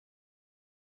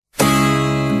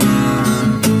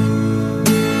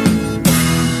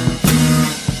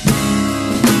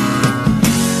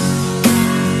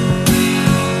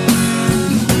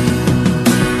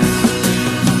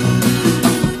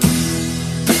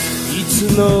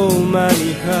つの間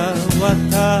にか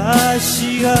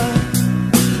私が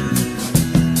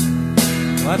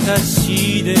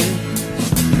私で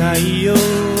ないよ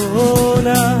う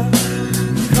な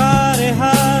枯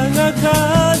葉が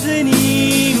風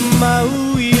に舞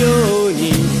うよう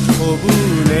に小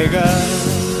舟が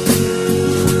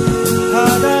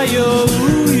漂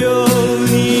うよう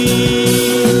に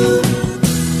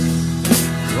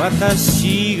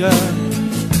私が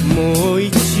もう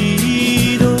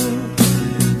一度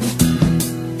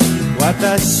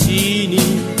私に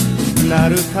な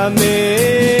るた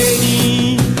め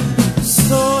に育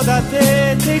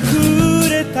ててく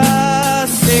れた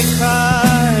世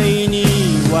界に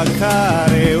別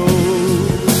れを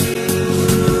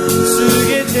告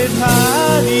げて旅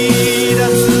立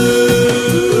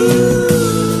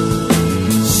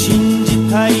つ信じ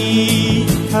たい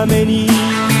ために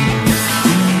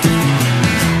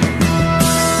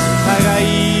互い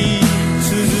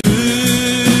続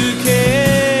け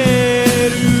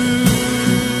る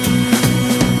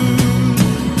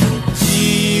自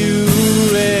由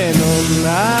への長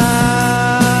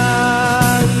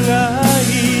い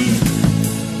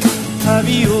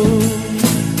旅を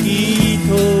一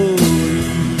人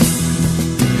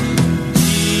自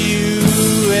由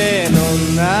への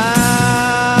長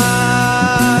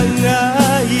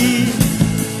い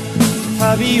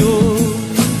旅を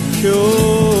今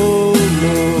日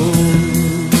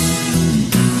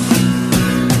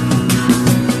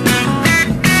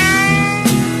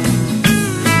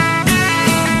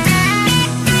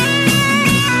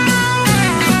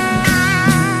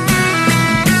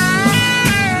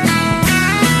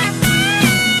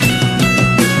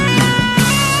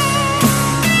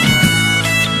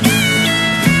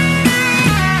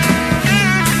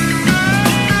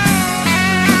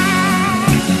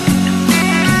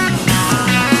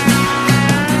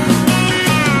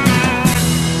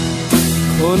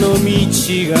この道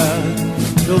が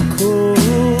どこを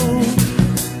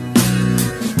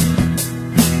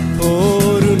通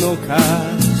るのか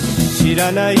知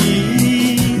らない知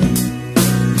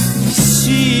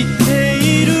って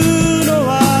いるのは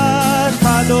た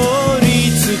どり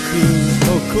着くと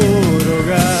ころ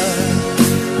が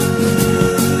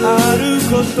ある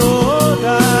ことだ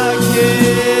け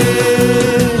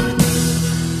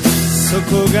そ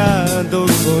こがどこ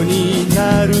にな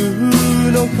る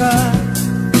のか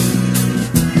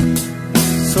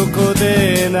そこ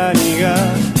で何があ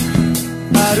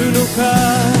るのか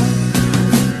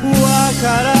わか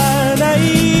らな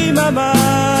いまま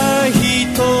一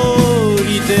人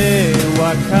で別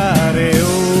れを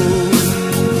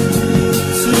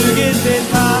告げて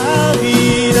旅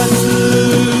立つ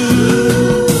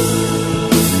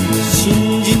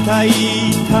信じたい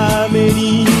ため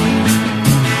に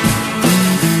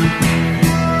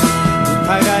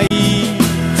互い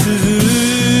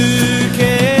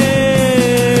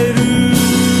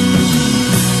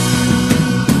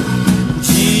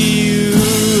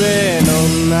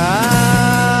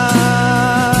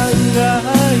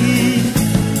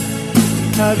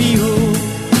旅を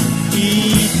一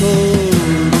人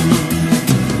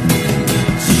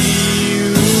自由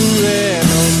への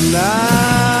長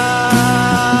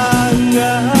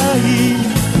い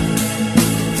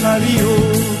旅を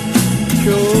今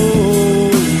日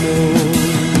も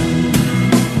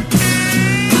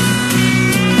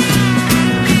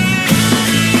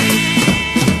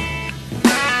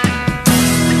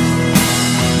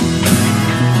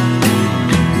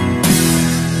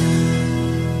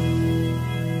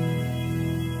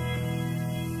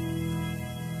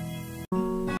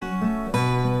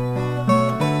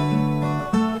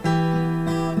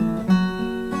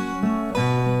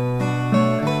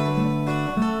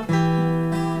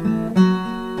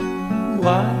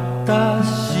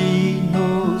私の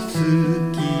好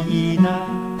きな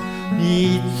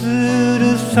みつ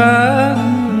るさ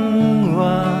んは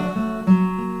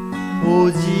お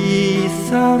じ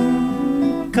さ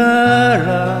んか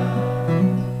ら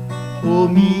お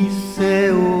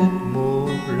店をも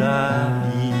ら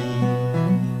い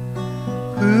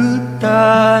二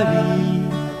人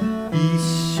一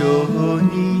緒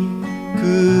に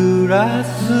暮ら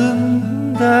す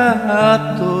ん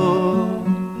だと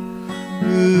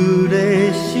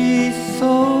嬉しそ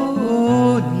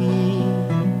うに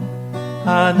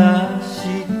話し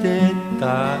て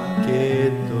た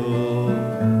けど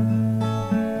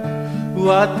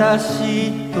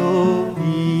私と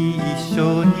一緒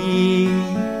に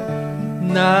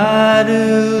な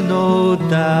るの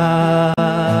だっ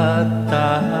た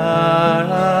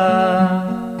ら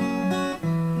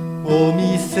お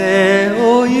店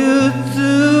を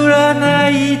譲らな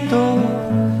いと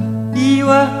言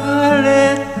わ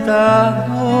れた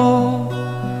の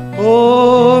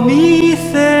お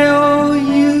店を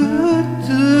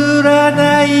譲ら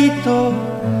ないと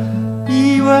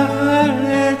言わ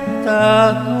れ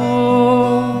たの。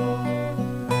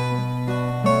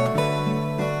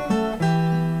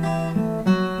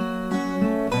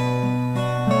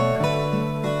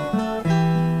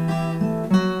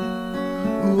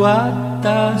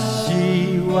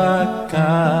私は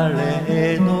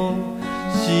彼の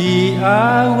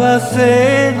幸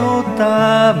せの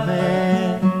ため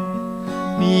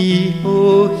身を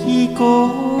引こ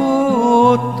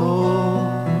うと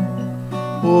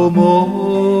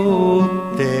思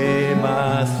ってま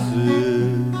す。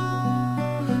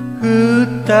二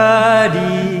人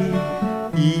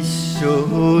一緒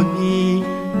に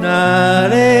な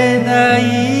れない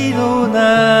の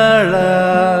なら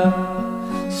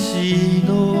死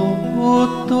の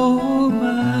音ま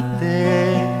で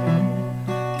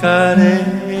彼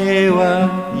は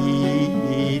言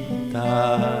った。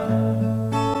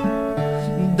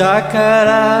だか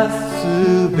らす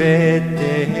べ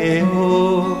て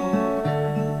を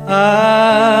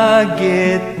あ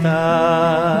げた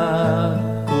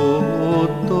こ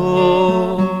と、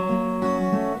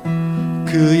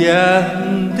悔や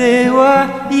んでは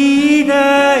いな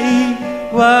い、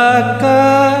別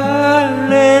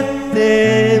れ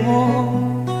ても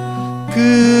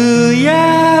悔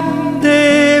やん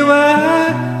では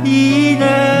いな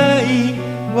い、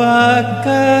別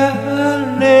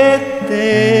れて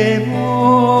も。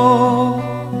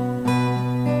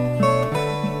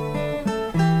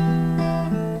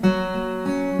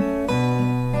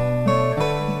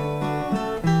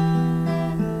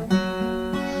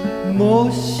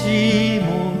もしも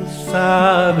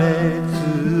差別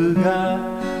が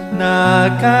な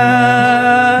か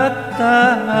った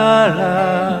ら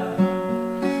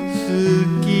好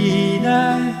きな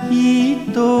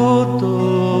人と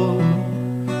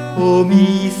お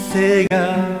店が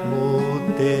持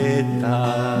てた。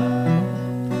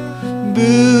部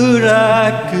落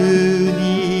に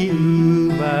生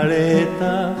まれた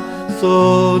そ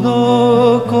の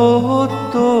こ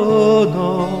との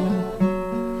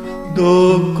ど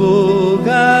こが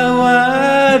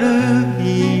悪い、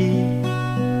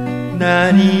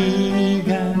何が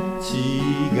違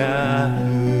う。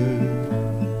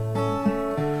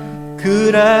暗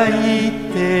い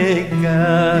手紙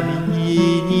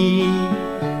に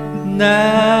な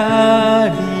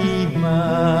りま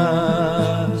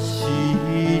し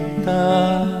た。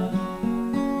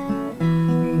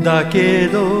だけ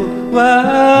ど私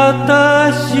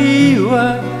は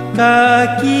書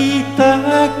きた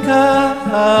か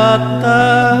った。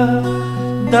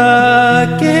だ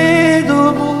けど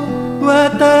も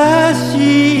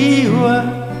私は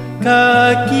書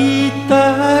きた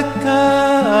か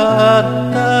っ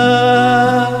た。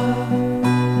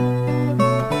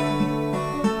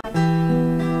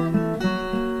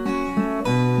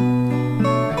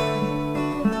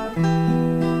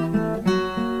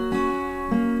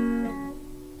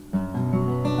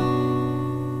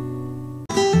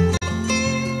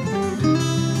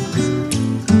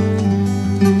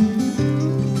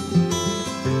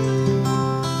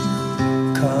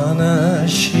悲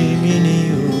しみに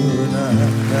うなら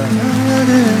れ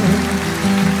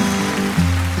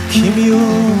君を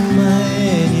前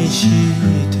にし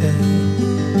て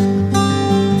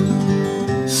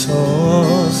そう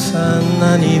さ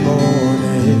何も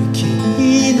でき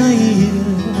ないよ。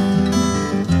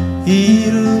い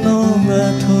るのが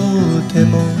とて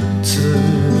もつ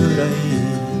らい。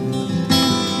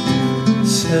せ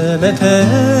めて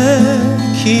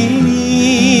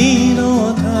君の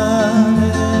ため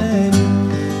に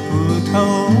歌を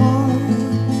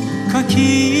書き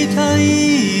たい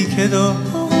けど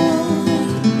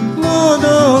もど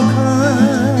か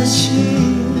しい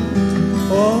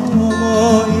想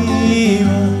いは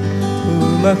う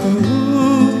まく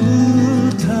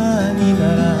歌にな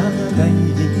らない。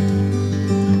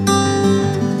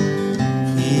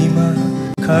今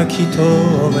書き留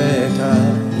めた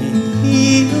い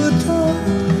い歌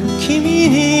君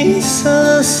に捧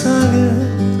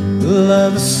げラ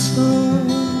ブソン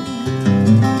グ。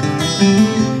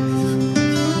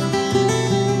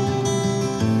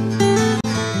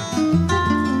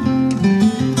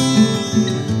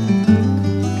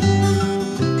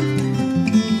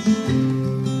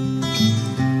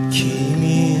君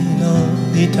の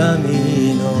痛み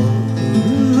の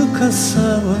深さ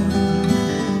は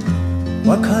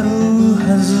わかるは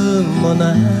ずもな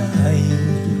い。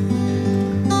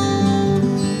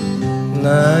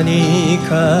何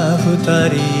か二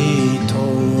人遠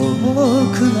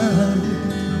くなる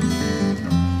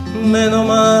目の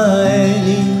前に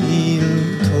いる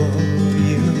とい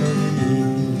うの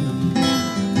に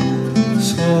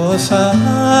そうさ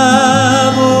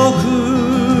僕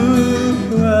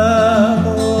は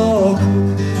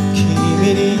君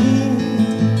に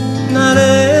なれ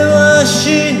は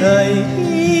しない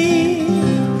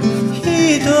一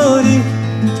人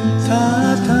戦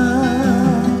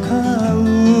う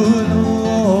の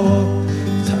を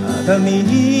ただ見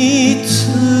つ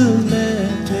め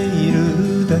ている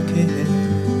だけ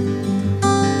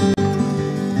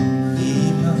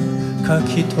今書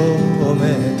き留め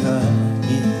た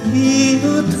いい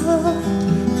歌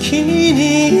君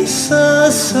に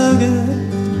捧げ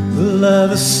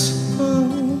Love Song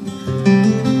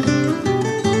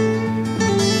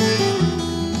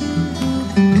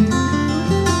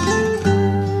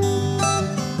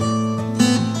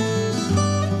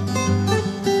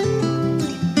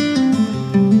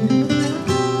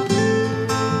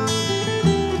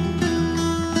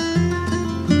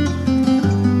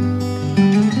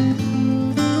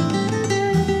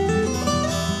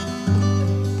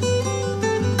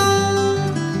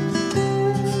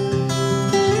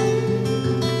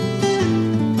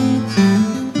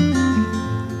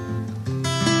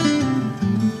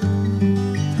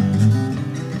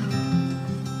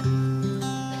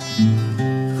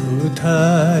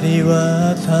二人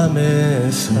は試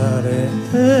され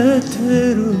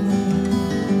てる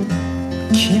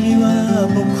君は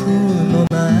僕の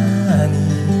何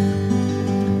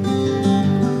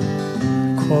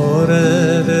これ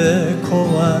で壊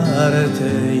れて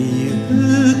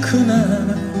ゆくな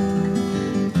ら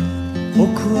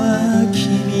僕は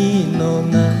君の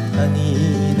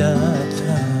何だっ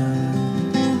た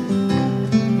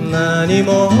何も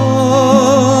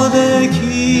でき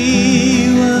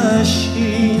し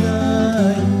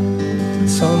ない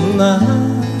そんな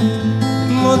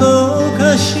もど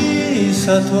かし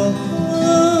さと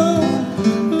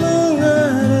逃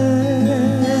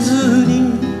れずに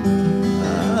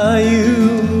歩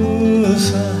む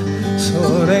さ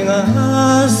それ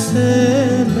がせ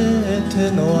め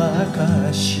ての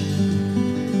証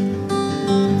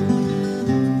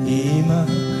今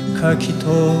書き留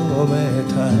め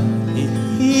たい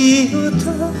い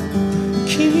歌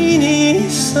君に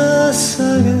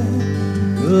捧げ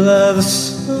Love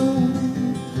Song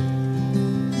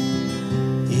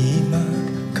今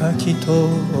書き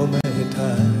留めた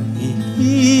い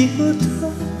い歌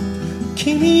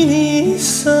君に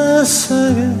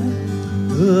捧げ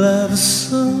Love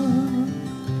Song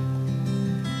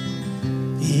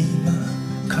今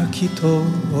書き留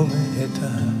めた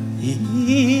い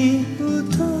い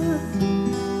歌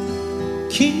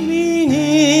君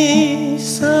に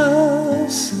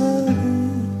捧げ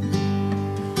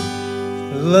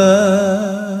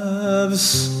Love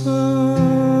Song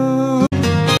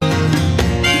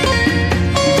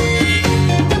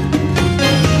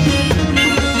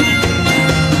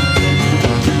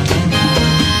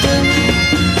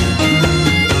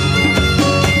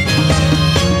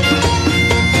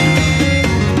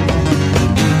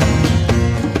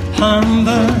半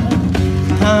ば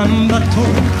半ばと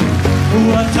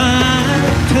渡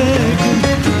って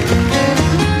く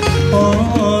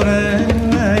俺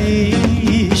が一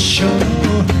生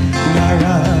流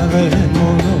れ物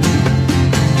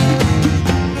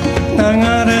流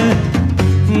れ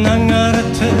流れ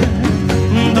て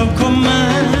どこま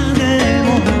でも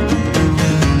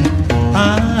明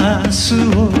日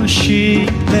を知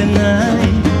れない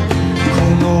こ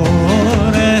の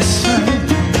俺さ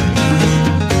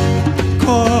工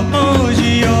事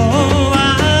を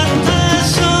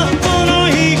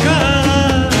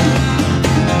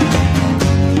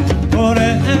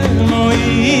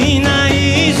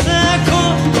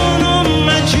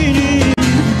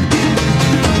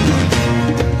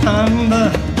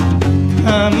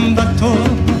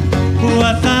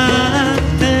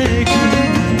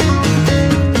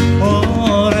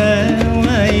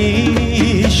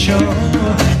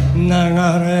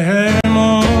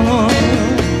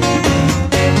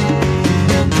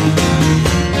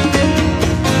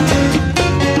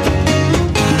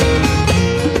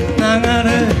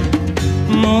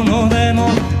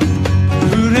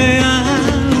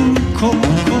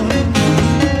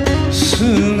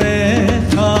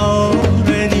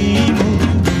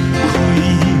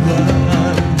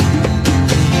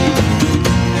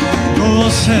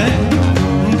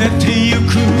出てゆく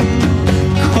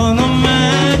この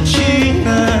街な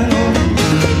の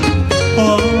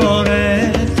折れ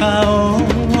た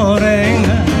俺が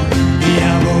野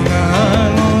暮な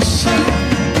のさ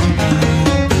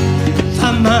た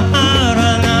まら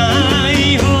ない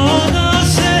ほど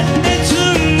切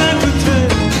なくて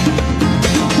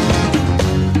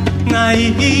泣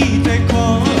いてこ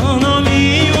の身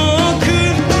を悔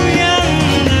や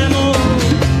んでも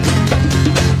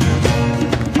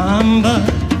アン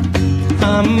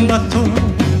バと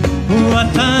渡っ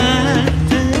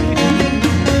て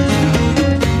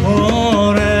俺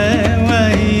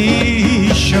は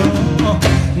一生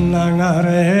流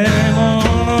れ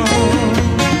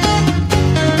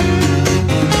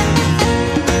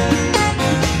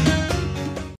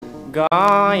者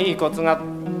骸骨が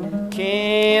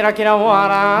キラキラ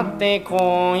笑って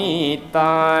こう言っ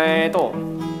た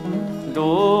と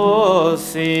どう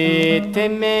せて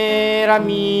めえら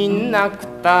みんなく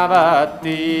たばっ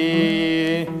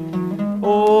て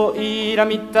おいら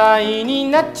みたいに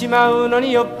なっちまうの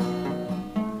によ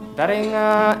誰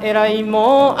が偉い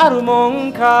もあるも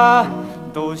んか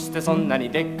どうしてそんなに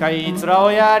でっかい面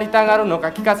をやりたがるのか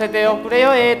聞かせておくれよ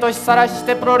年さらし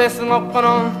てプロレスごっこ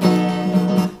の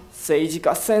政治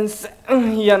家先生、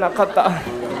嫌な方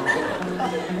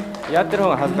やってる方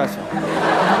が恥ずかしい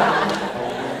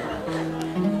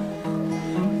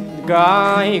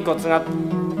骸骨が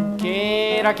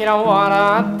キラキラ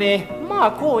笑ってま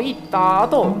あこう言った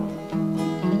後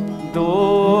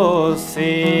どう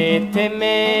せて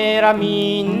めえら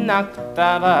みんなく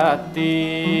たばっ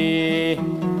て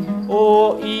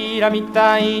おいらみ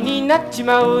たいになっち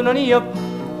まうのによ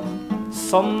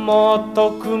損も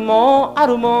得もあ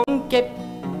るもんけ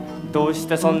どうし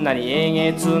てそんなにえ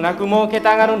げつなく儲け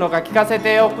たがるのか聞かせ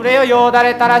ておくれよよだ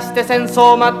れ垂らして戦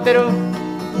争を待ってる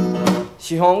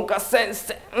資本家先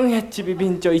生やちびび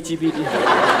んちょ1ビリ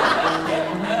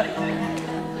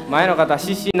前の方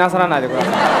失神なさらないでくださ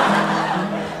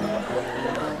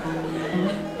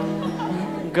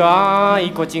い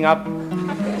骸骨が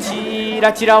チ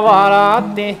ラチラ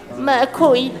笑ってまあ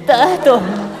こう言ったと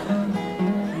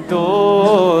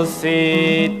どう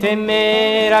せて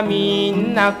めえらみ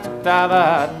んなくた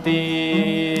ばっ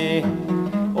て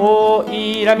お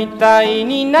いらみたい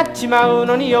になっちまう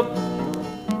のによ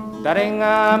誰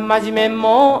が真面目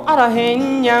もあらへ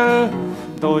んやん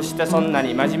どうしてそんな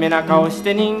に真面目な顔し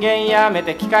て人間やめ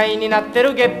て機械になって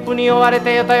るゲップに追われ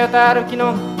てよたよた歩き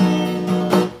の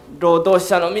労働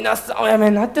者の皆さんおやめ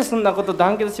になってそんなこと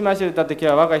団結しましょうだって今日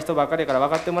は若い人ばっかりから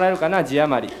分かってもらえるかな字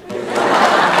余り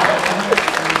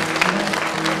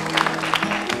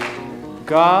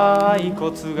骸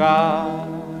骨が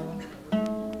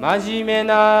真面目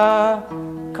な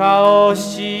顔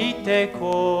して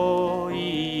こう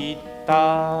言っ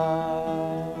た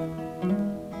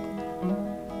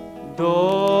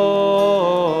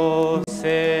どう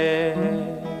せ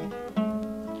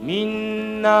み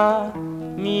んな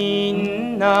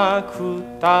く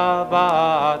た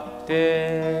ばっ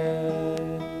て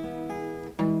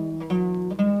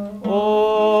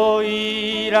お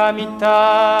いらみ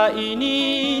たい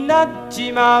になっ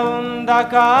ちまうんだ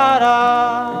か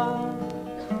ら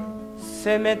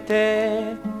せめ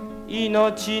て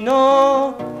命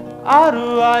のあ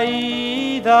る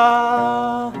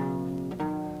間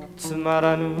つま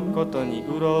らぬことに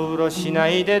うろうろしな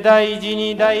いで大事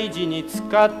に大事に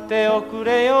使っておく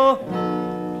れよ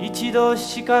一度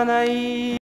しかな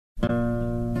い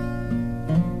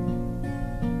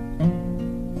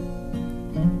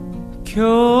今日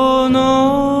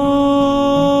の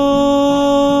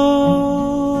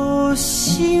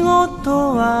仕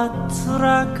事はつ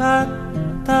らかっ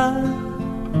た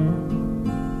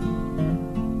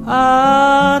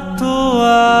あと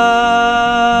は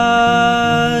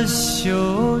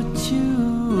焼酎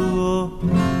を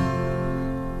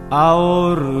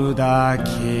煽るだ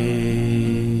け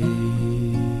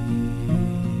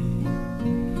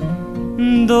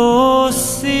どう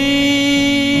せ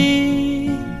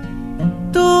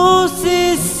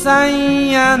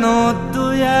山谷の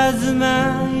どやず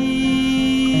まい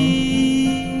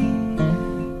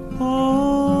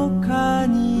他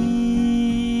に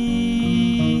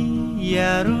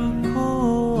やる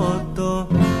こと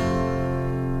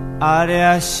あり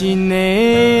ゃしね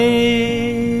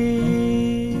え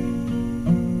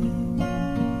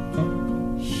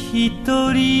一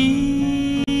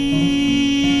人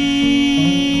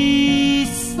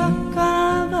酒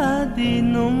場で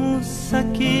飲む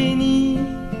酒に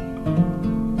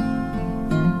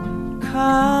帰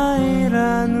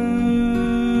らぬ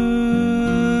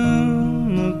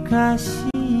昔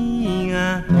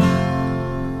が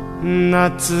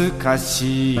懐か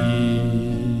しい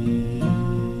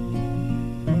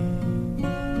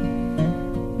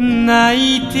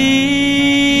泣い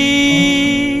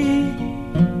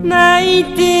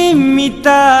てみ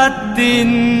たって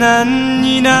何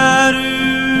になる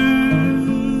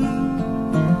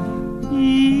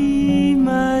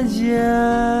今じ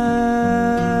ゃ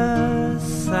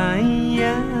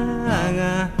山谷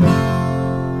が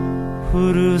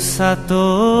ふるさ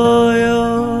と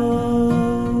よ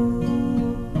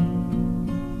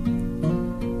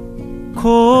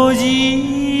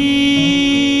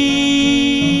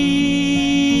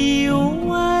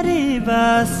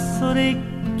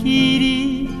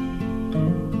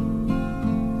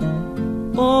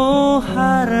お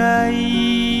払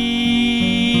い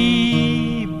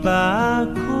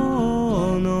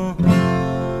箱の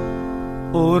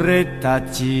俺た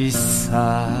ち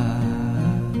さ、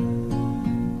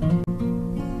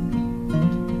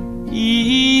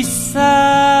い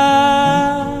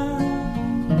さ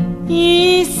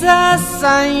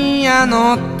さんや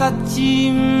の立ち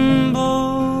ん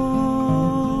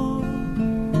ぼ、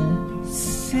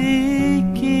世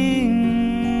間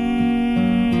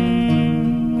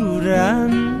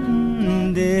恨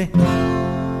んで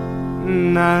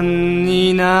何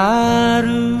になる、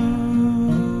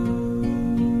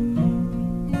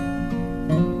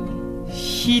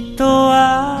人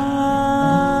は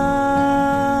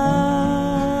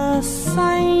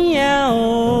山野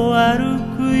を歩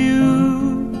くゆ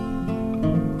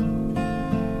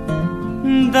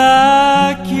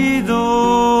だけど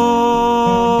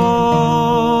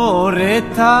俺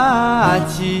た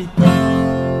ち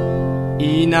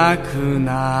いなく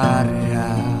なりゃ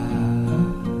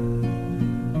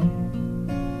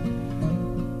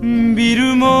ビ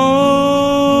ルも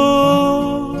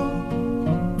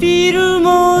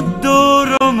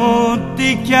泥も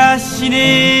できゃしね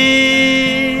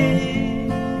え、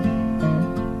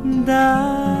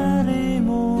誰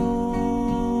も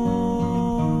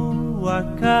わ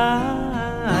か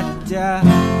っちゃ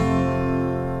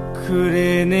く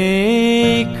れ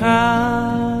ねえ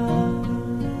か、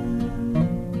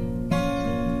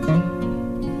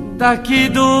だけ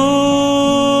ど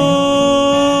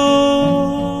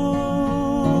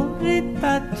俺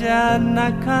たちゃ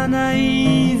泣かな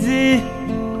いぜ、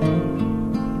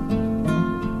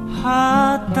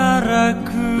働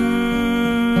く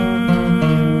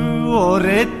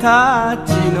俺た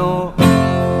ちの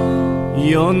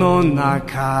世の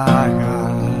中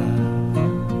が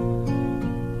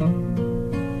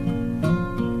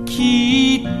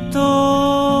きっ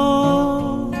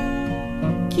と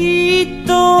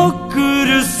来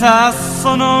るさ、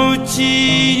そのうち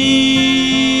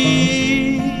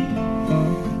に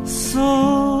そ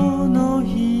の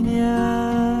日に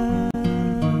ゃ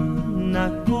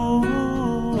泣こう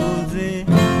ぜ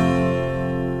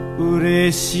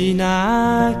嬉し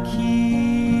泣き、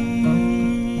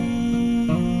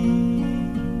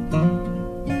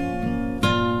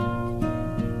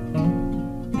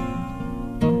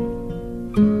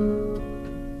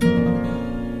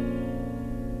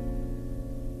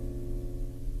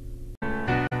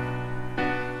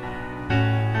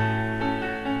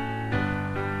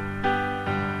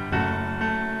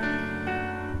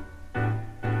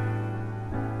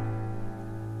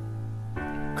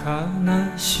悲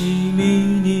しみ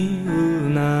にう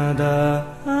なだ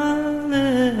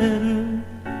れる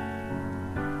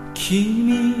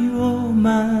君を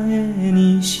前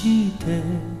にして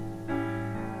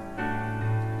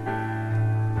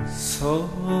そう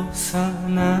さ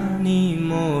何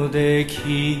もで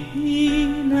き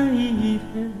ない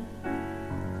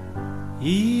で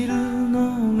いる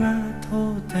のが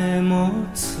とても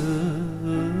つ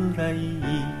らい、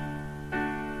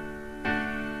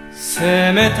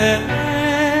せめて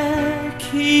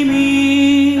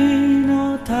君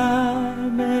のた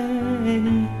め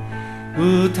に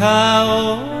歌を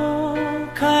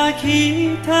書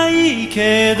きたい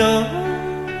けど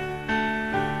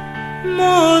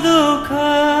もど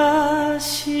か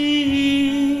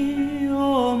しい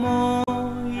想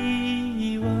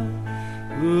いは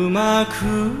うまく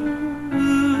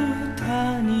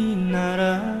歌にな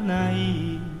らな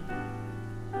い、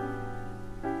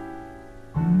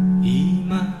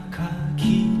今書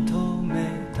き留め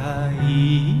たい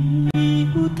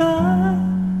歌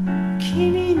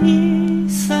君に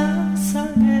捧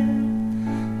げ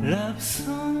ラブ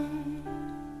ソング、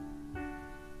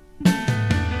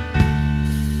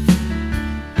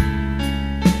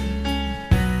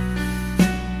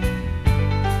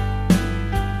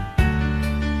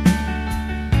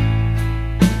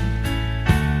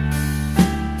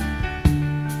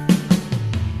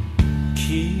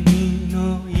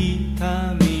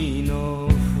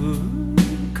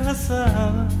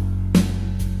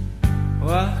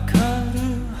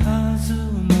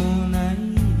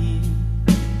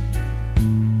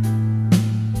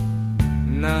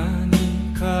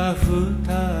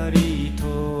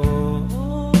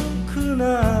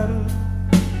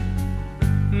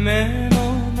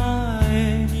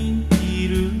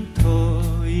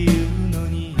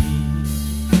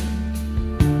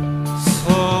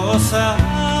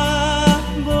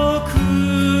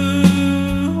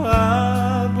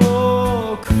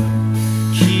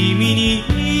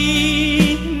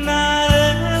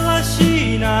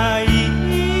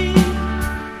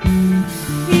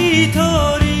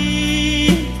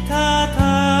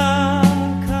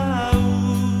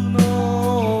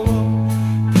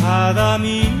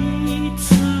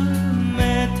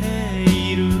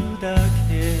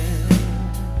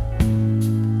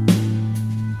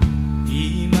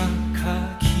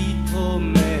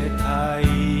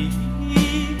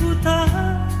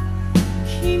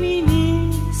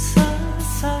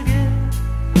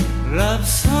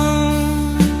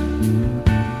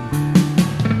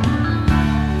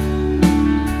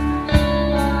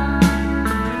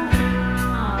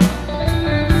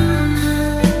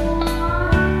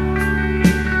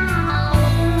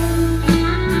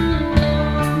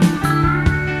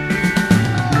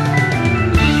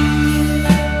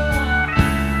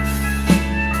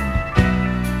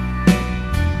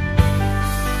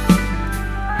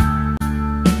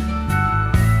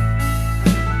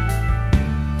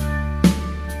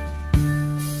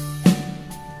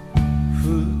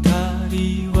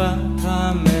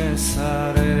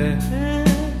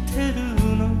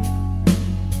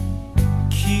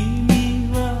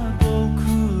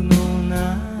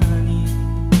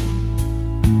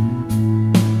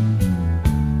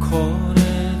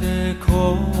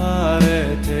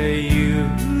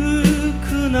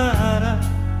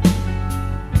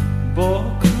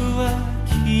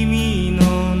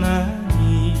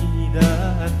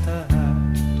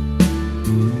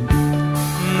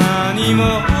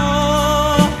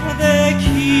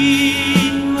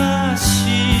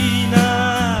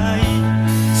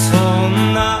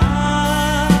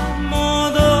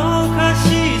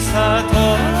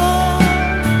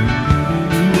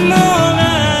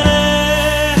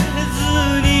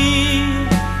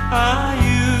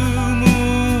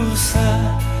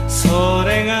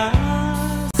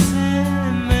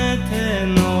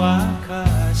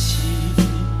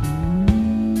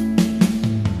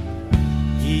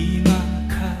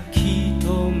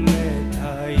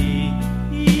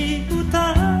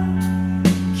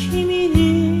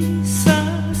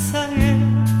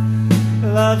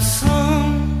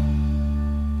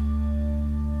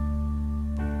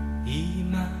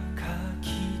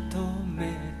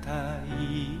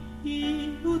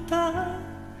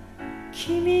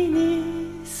君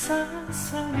に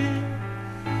捧げ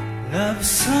ラブ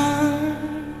ソン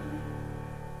グ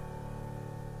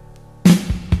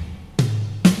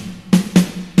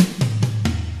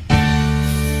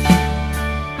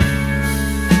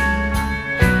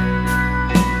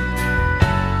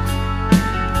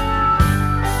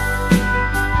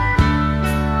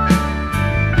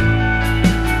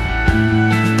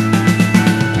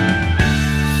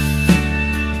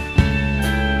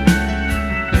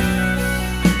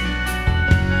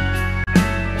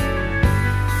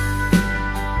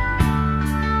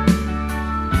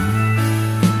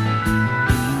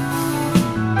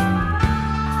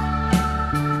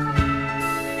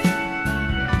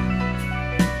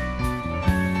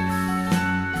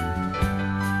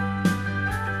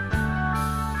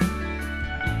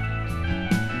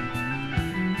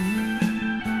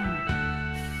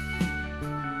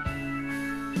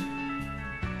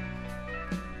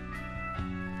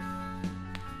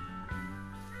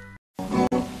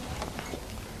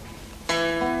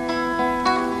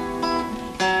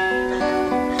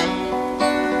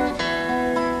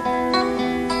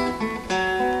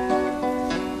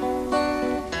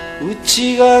う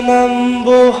ちがなん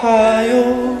ぼはよ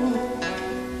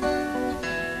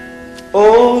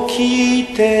起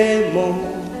きても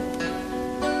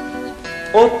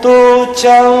お父ち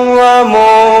ゃんは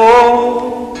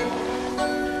もう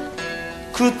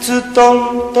靴ト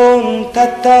ントン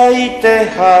叩いて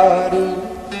はる。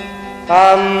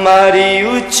あんまり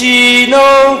うちの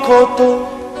こと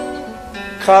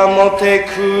かもて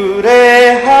く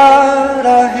れは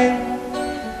らへん。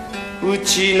う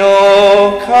ちの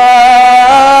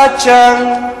母ちゃ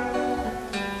ん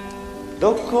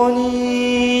どこに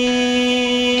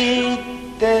行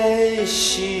って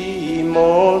し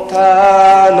も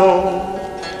たの。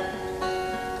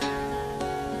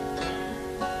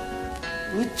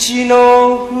うち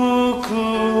の服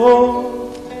を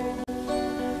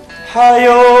は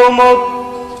よ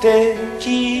持って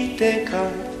きてか。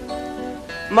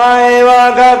前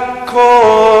は学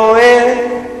校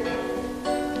へ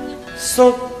そ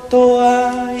っと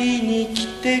会いに来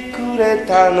てくれ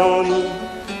たのに、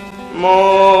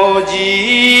もう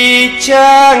じいち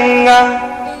ゃんが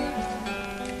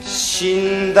死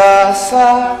んだ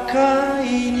さか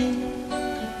いに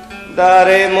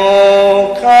誰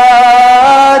も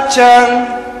母ちゃん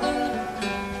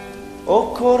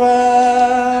怒ら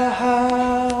は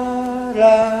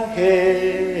らへ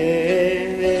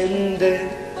んで。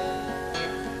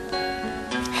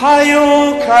は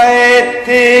よ帰っ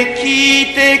て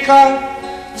きてか。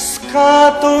スカ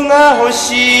ートが欲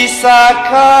しさ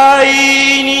かい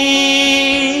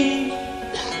に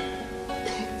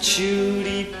チューリ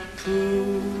ッ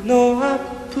プのア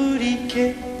プリ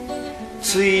ケ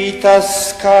ついた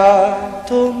スカー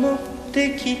ト持っ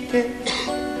てきて。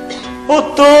お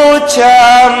父ち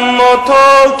ゃんも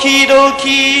時々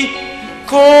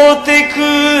買うてく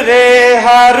れ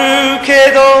はる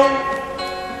けど、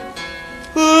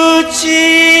う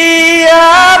ちや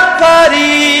っぱ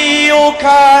りお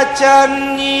母ちゃ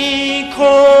んに買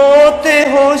うて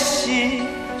ほしい。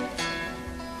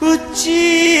う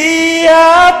ち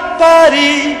やっぱ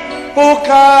りお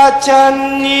母ちゃ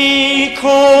んに買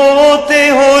う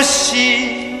てほ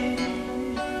しい。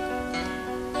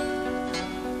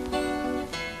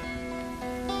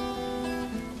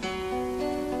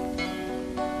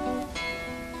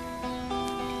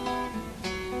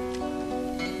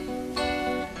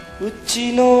う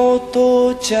ちのお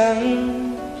父ちゃ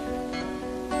ん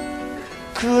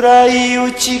暗い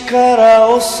うちから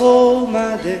遅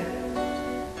まで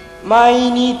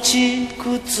毎日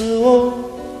靴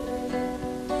を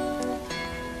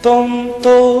トン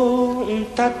トン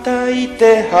叩い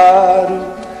てはる。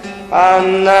あ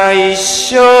んな一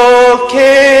生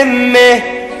懸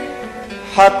命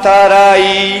働い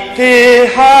て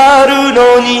はる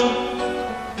のに、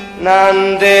な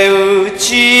んでう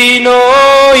ちの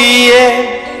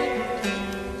家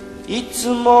いつ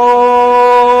も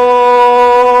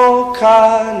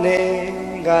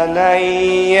金がな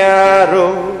いや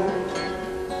ろ。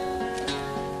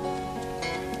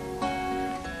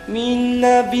みん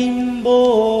な貧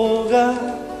乏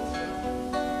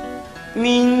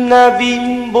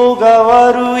が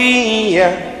悪いん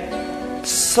や。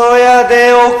そや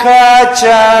でお母ち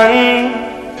ゃ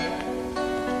ん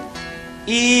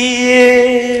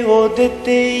家を出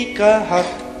て行かはっ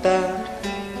た。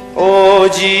お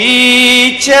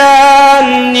じいちゃ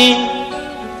んに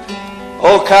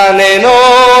お金の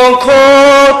こ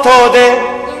とで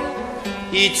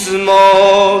いつも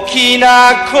き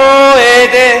な声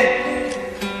で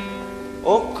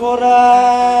怒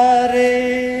られ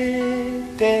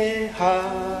て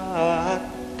は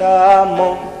った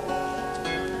もん。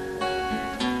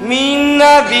みん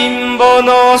な貧乏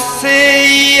の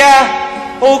せいや、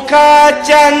お母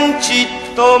ちゃんちっ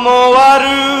とも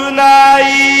悪ない。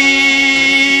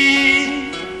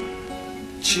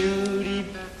チューリッ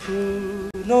プ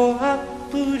のア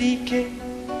プリケ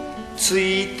つ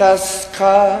いたスカ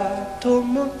ート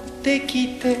持ってき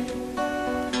て、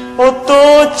お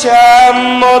父ちゃ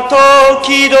んも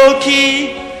時々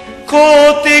買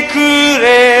うてく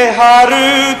れは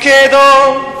るけど、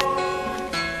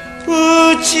う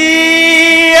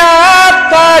ちや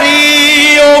っぱり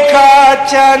お母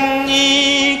ちゃん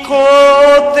に買う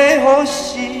てほ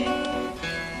しい。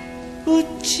う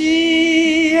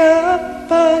ちやっ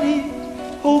ぱり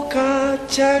お母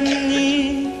ちゃん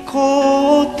に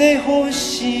買うてほ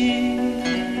しい。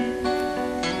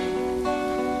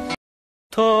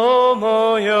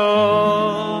友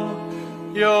よ、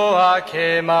夜明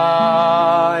け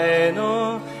前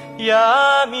の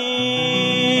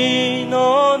闇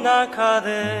の中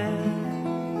で、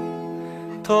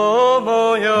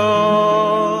友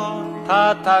よ、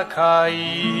戦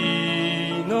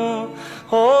いの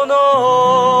炎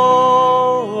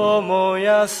を燃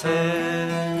やせ。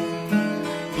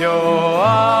夜明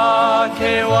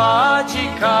けは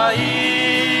近い、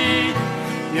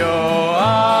夜明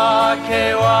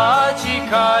けは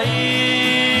近い。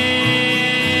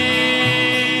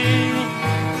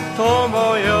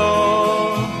友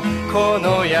よ、こ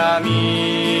の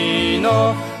闇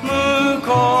の向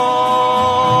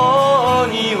こう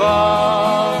に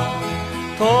は、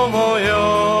友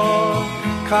よ、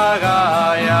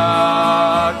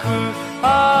輝く明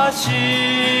日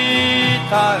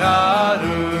がある。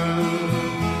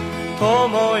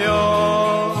友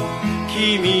よ、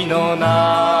君の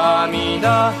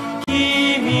涙、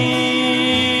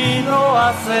君の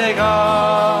汗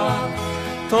が、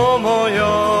友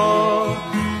よ、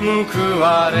報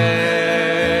わ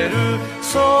れる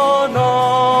そ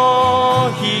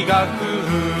の日が来る。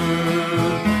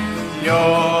夜明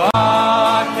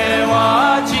け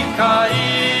は近い、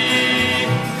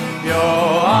夜明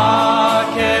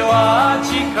けは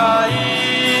近い。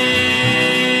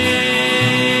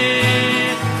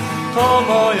友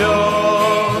よ、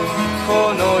こ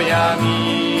の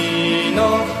闇の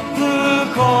向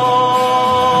こ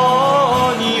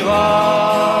うには、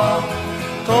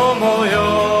友よ、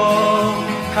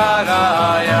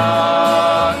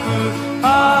輝く明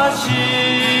日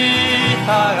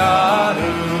がある。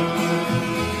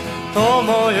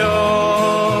友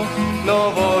よ、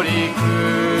昇り来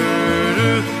る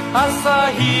朝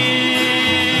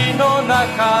日の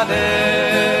中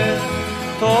で、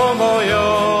友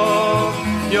よ、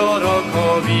喜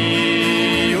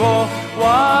びを分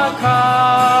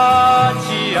か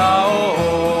ち合おう。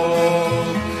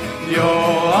夜明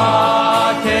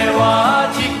けは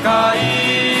近い、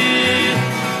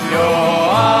夜明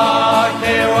け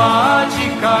は近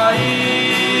い。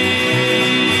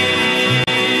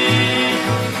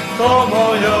友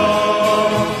よ、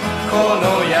この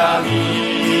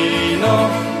闇の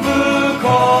向こ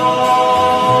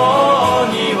う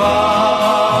には、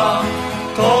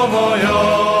友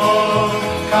よ、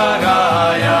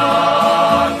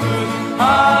輝く明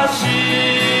日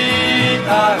が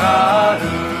ある。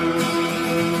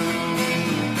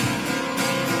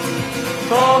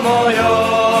友よ、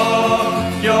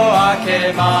夜明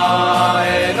け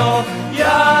前の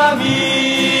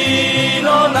闇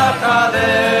の中で、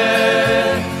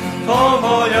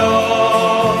友よ、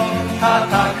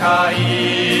戦い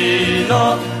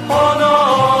の炎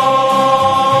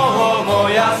を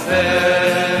燃やせ。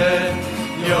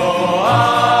夜明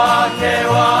け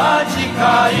は近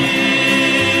い、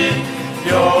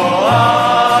夜明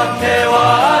け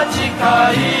は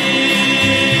近い。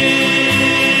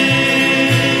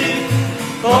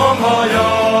友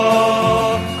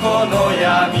よ、この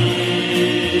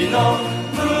闇の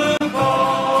向こ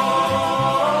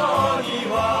うに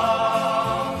は、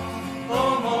友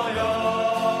よ、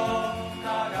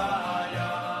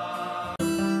輝く。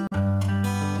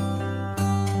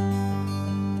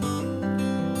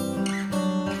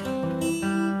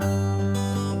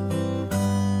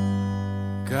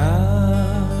ガ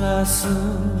ラス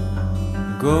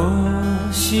越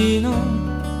しの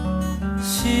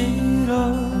白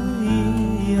い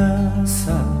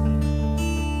朝、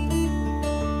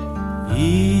い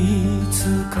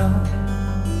つか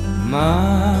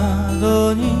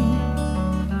窓に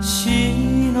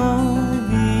忍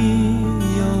び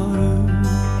寄る。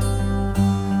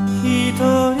一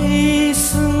人過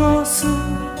ごす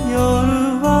夜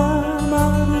は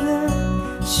まるで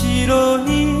白い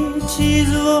地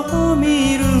図を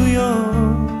見るよ。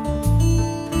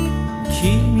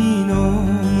君の